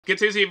Good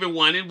Tuesday,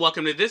 everyone, and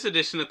welcome to this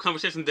edition of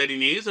Conversation Daily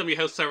News. I'm your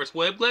host, Cyrus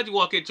Webb. Glad you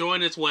all could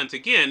join us once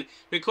again.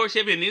 Of course,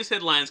 you have your news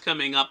headlines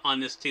coming up on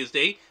this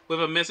Tuesday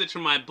with a message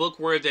from my book,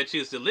 Words I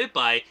Choose to Live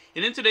By.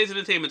 And in today's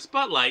Entertainment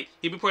Spotlight,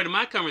 you'll be part of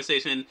my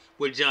conversation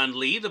with John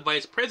Li, the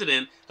Vice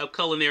President of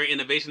Culinary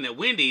Innovation at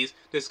Wendy's,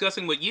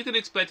 discussing what you can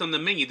expect on the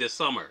menu this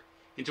summer.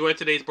 Enjoy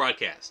today's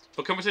broadcast.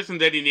 For Conversation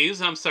Daily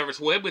News, I'm Cyrus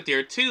Webb with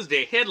your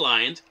Tuesday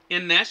headlines.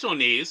 In national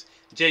news,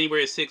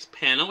 January 6th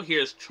panel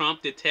hears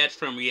Trump detached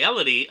from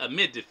reality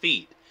amid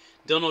defeat.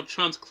 Donald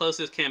Trump's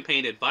closest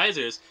campaign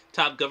advisors,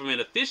 top government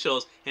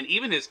officials, and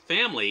even his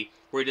family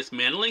were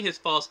dismantling his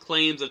false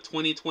claims of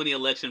 2020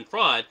 election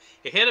fraud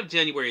ahead of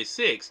January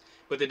 6th,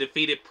 but the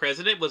defeated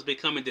president was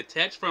becoming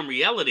detached from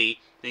reality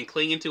and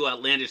clinging to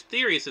outlandish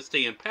theories to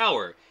stay in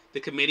power, the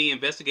committee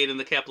investigating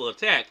the Capitol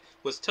attack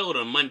was told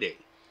on Monday.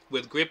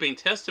 With gripping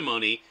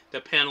testimony,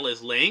 the panel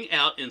is laying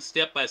out in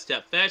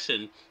step-by-step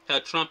fashion how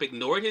Trump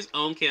ignored his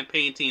own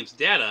campaign team's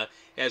data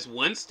as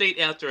one state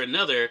after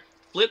another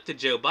flipped to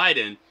Joe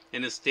Biden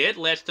and instead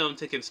latched on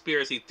to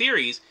conspiracy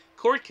theories,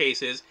 court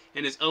cases,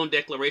 and his own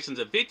declarations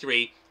of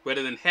victory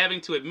rather than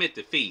having to admit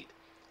defeat.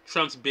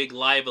 Trump's big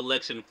lie of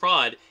election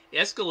fraud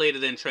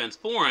escalated and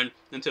transformed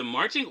into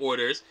marching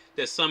orders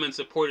that summoned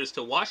supporters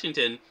to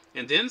Washington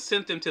and then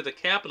sent them to the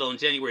Capitol on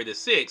January the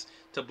 6th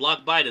to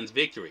block Biden's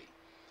victory.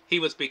 He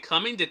was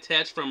becoming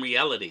detached from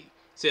reality,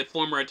 said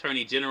former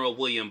Attorney General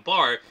William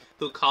Barr,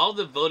 who called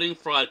the voting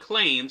fraud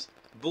claims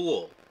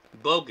bull,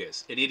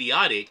 bogus, and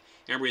idiotic,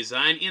 and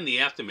resigned in the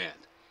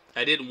aftermath.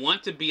 I didn't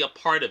want to be a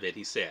part of it,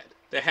 he said.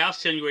 The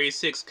House January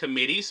 6th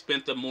committee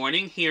spent the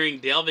morning hearing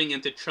delving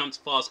into Trump's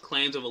false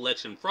claims of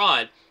election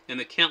fraud and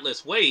the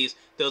countless ways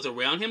those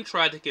around him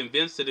tried to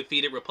convince the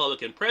defeated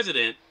Republican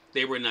president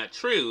they were not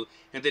true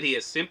and that he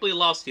had simply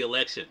lost the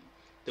election.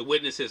 The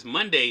witnesses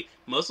Monday,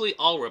 mostly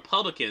all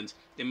Republicans,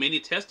 and many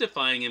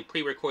testifying in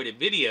pre-recorded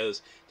videos,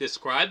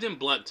 described in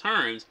blunt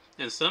terms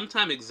and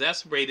sometimes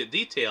exasperated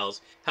details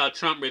how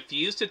Trump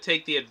refused to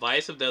take the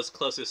advice of those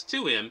closest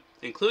to him,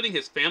 including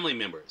his family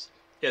members.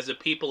 As the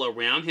people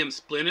around him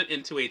splintered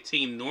into a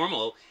team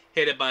normal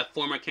headed by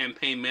former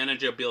campaign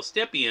manager Bill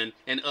Stepien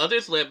and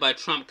others led by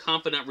Trump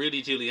confidant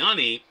Rudy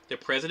Giuliani, the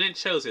president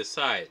chose his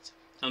sides.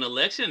 On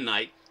election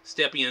night,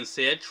 Stepien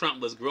said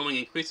Trump was growing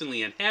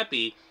increasingly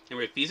unhappy and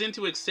refusing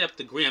to accept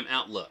the grim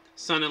outlook.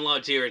 Son-in-law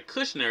Jared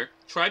Kushner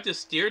tried to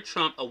steer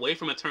Trump away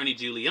from Attorney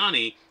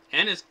Giuliani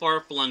and his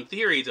far-flung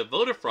theories of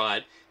voter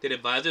fraud that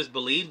advisors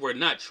believed were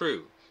not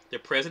true. The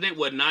president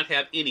would not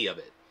have any of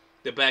it.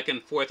 The back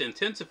and forth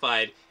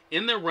intensified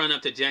in the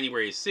run-up to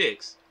January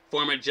 6th.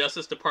 Former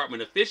Justice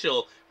Department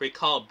official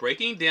recalled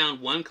breaking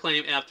down one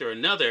claim after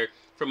another,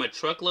 from a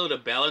truckload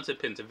of ballots in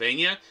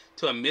Pennsylvania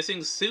to a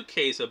missing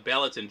suitcase of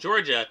ballots in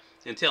Georgia,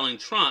 and telling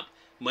Trump,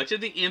 much of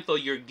the info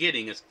you're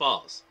getting is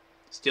false.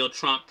 Still,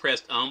 Trump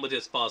pressed on with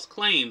his false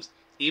claims,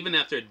 even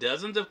after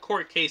dozens of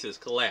court cases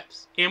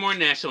collapsed. In more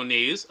national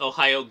news,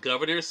 Ohio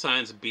governor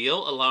signs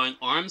bill allowing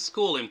armed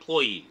school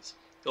employees.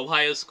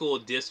 Ohio school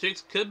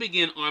districts could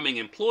begin arming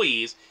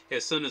employees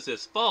as soon as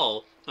this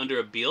fall under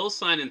a bill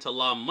signed into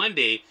law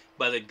Monday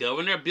by the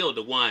governor Bill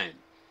DeWine.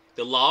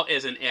 The law,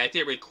 as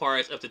enacted,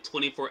 requires up to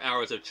 24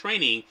 hours of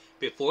training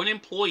before an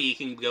employee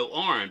can go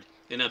armed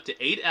and up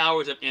to 8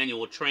 hours of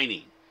annual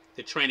training.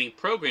 The training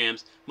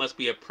programs must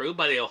be approved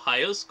by the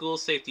Ohio School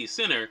Safety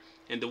Center,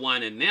 and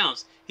DeWine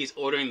announced he's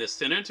ordering the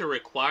center to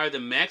require the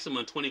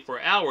maximum 24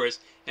 hours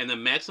and the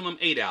maximum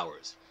 8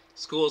 hours.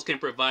 Schools can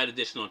provide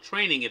additional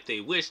training if they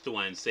wish,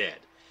 DeWine said.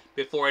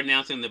 Before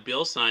announcing the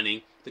bill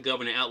signing, the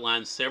governor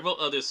outlined several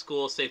other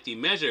school safety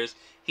measures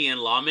he and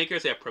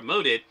lawmakers have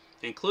promoted,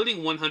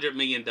 including $100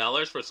 million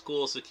for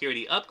school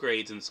security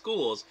upgrades in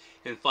schools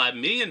and $5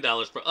 million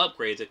for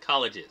upgrades at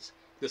colleges.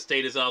 The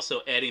state is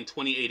also adding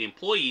 28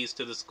 employees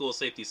to the School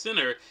Safety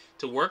Center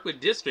to work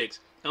with districts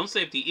on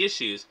safety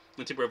issues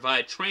and to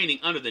provide training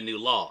under the new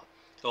law.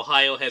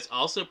 Ohio has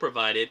also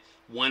provided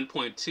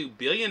 $1.2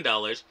 billion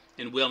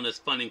in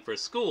wellness funding for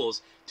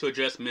schools to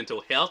address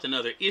mental health and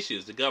other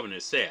issues, the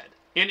governor said.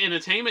 In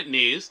entertainment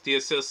news, the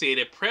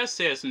Associated Press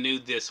says new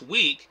this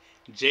week,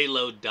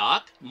 J-Lo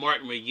Doc,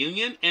 Martin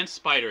Reunion, and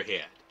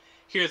Spiderhead.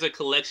 Here's a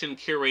collection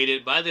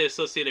curated by the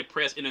Associated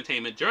Press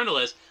entertainment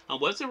journalists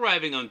on what's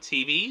arriving on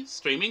TV,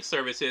 streaming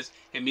services,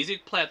 and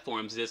music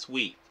platforms this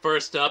week.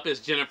 First up is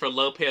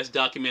Jennifer-Lopez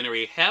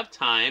documentary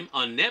Halftime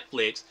on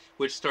Netflix,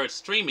 which starts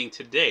streaming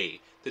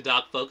today. The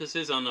doc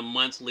focuses on the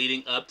months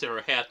leading up to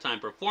her halftime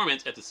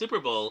performance at the Super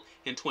Bowl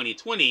in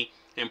 2020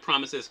 and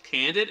promises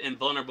candid and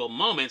vulnerable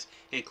moments,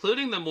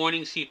 including the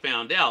morning she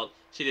found out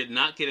she did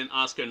not get an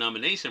Oscar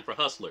nomination for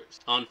Hustlers.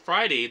 On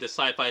Friday, the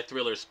sci-fi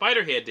thriller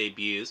Spiderhead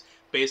debuts.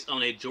 Based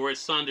on a George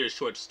Saunders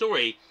short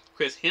story,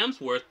 Chris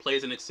Hemsworth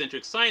plays an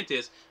eccentric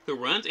scientist who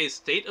runs a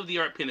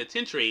state-of-the-art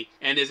penitentiary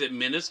and is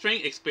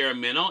administering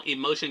experimental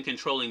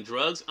emotion-controlling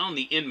drugs on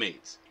the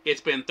inmates. It's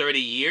been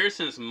 30 years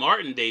since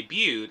Martin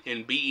debuted,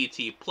 and BET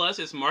Plus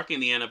is marking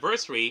the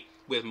anniversary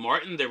with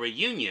Martin the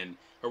Reunion.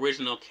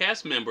 Original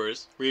cast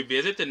members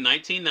revisit the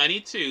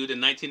 1992 to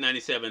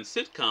 1997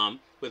 sitcom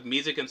with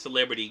music and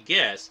celebrity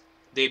guests.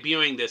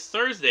 Debuting this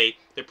Thursday,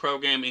 the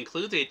program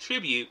includes a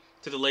tribute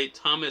to the late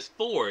Thomas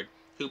Ford,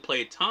 who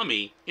played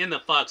Tommy in the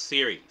Fox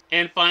series.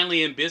 And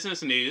finally, in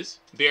business news,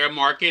 bear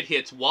market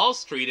hits Wall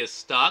Street as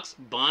stocks,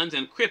 bonds,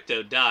 and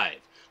crypto dive.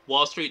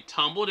 Wall Street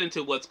tumbled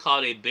into what's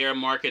called a bear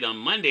market on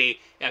Monday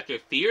after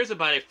fears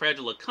about a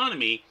fragile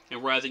economy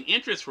and rising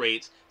interest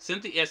rates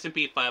sent the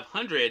S&P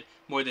 500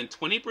 more than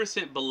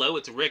 20% below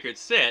its record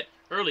set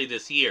early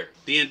this year.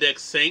 The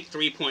index sank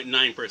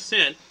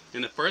 3.9%,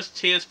 and the first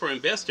chance for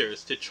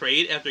investors to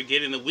trade after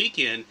getting the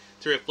weekend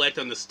to reflect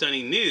on the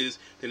stunning news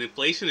that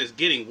inflation is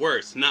getting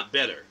worse, not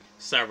better.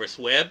 Cyrus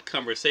Webb,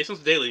 Conversations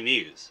Daily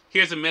News.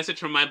 Here's a message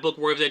from my book,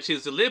 Words I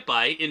Choose to Live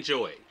By.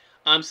 Enjoy.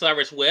 I'm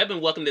Cyrus Webb,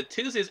 and welcome to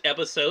Tuesday's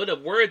episode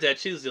of Words I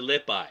Choose to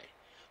Live By.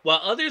 While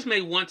others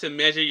may want to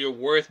measure your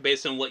worth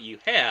based on what you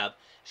have,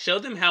 show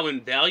them how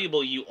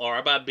invaluable you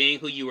are by being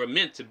who you are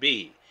meant to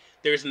be.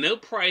 There is no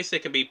price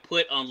that can be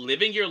put on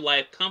living your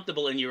life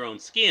comfortable in your own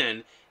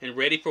skin and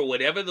ready for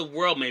whatever the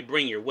world may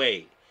bring your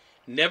way.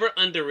 Never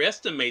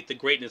underestimate the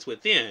greatness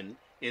within.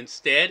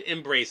 Instead,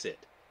 embrace it.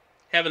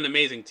 Have an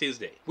amazing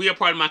Tuesday. We are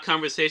part of my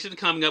conversation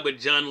coming up with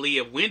John Li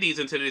of Wendy's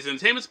in today's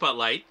Entertainment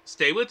Spotlight.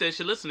 Stay with us.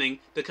 You're listening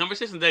to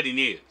Conversation Daily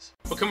News.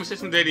 For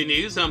Conversation Daily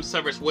News, I'm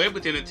Cyrus Webb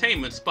with the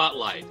Entertainment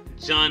Spotlight.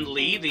 John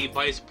Li, the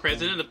Vice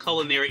President of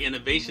Culinary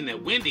Innovation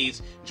at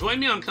Wendy's, joined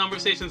me on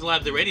Conversations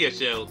Live, the radio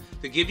show,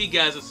 to give you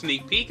guys a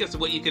sneak peek as to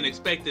what you can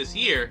expect this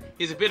year.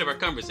 Here's a bit of our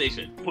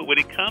conversation. When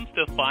it comes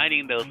to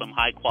finding those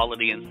high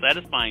quality and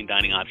satisfying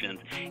dining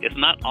options, it's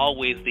not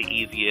always the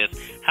easiest.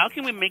 How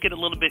can we make it a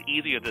little bit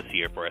easier this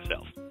year for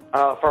ourselves?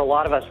 For a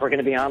lot of us, we're going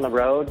to be on the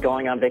road,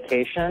 going on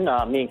vacation,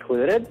 me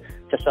included,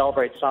 to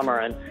celebrate summer.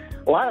 And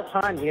a lot of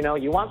times,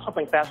 you want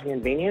something fast and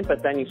convenient,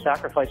 but then you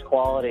sacrifice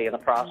quality in the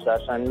process.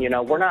 And,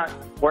 we're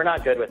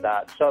not good with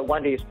that. So at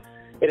Wendy's,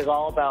 it is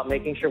all about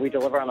making sure we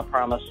deliver on the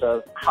promise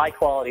of high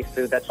quality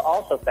food that's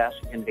also fast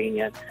and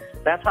convenient.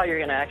 That's how you're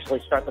going to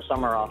actually start the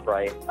summer off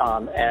right.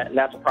 And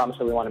that's a promise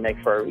that we want to make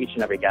for each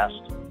and every guest.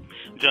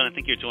 John, I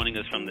think you're joining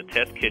us from the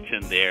test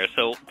kitchen there.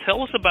 So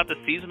tell us about the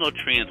seasonal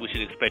trends we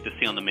should expect to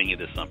see on the menu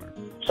this summer.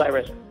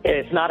 Cyrus,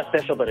 it's not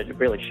official, but it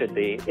really should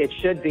be. It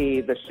should be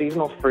the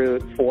seasonal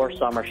fruit for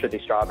summer should be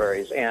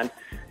strawberries. And,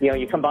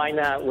 you combine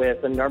that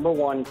with the number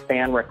one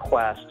fan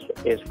request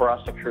is for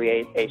us to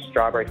create a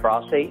strawberry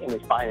frosty, and we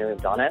finally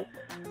have done it.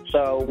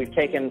 So we've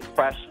taken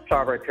fresh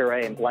strawberry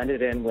puree and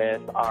blended in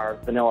with our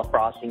vanilla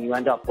frosting. You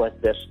end up with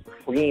this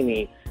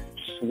creamy,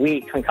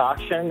 sweet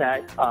concoction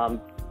that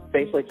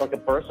basically it's like a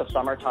burst of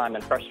summertime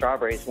and fresh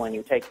strawberries when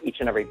you take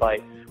each and every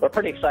bite. We're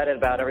pretty excited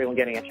about everyone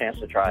getting a chance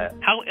to try it.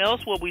 How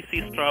else will we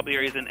see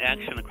strawberries in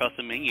action across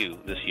the menu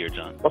this year,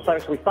 John? Well,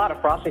 Cyrus, we thought a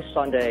Frosty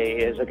Sundae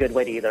is a good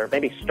way to either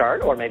maybe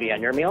start or maybe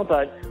end your meal,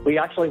 but we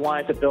actually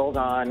wanted to build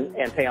on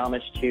and pay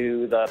homage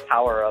to the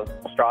power of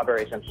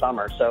strawberries in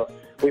summer. So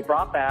we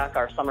brought back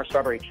our summer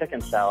strawberry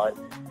chicken salad,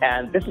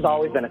 and this has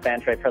always been a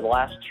fan trade for the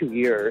last 2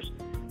 years.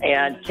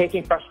 And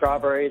taking fresh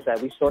strawberries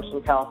that we source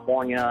from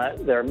California,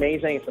 they're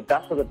amazing. It's the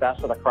best of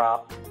the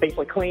crop.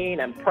 Basically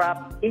clean and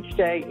prep each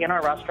day in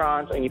our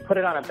restaurants, and you put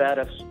it on a bed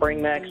of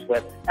spring mix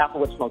with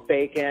applewood smoked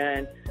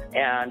bacon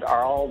and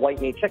our all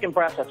white meat chicken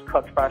breast that's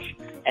cooked fresh.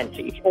 And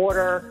to each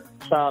order,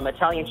 some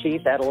Italian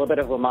cheese to add a little bit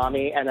of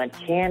umami, and then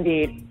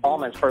candied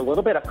almonds for a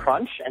little bit of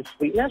crunch and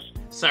sweetness.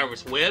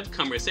 Cyrus Webb,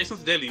 Conversations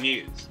Daily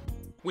News.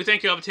 We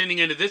thank you all for tuning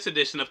into this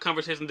edition of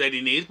Conversation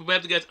Daily News. We'll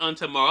have to get on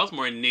tomorrow's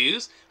more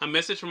news, a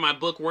message from my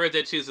book, Words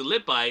I Choose to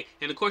Live By,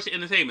 and of course, the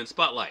Entertainment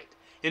Spotlight.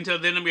 Until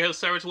then, I'm your host,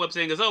 Cyrus Webb,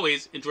 saying as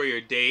always, enjoy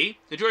your day,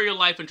 enjoy your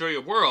life, enjoy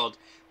your world.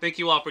 Thank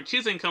you all for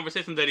choosing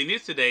Conversation Daily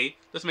News today.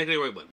 Let's make it a great one.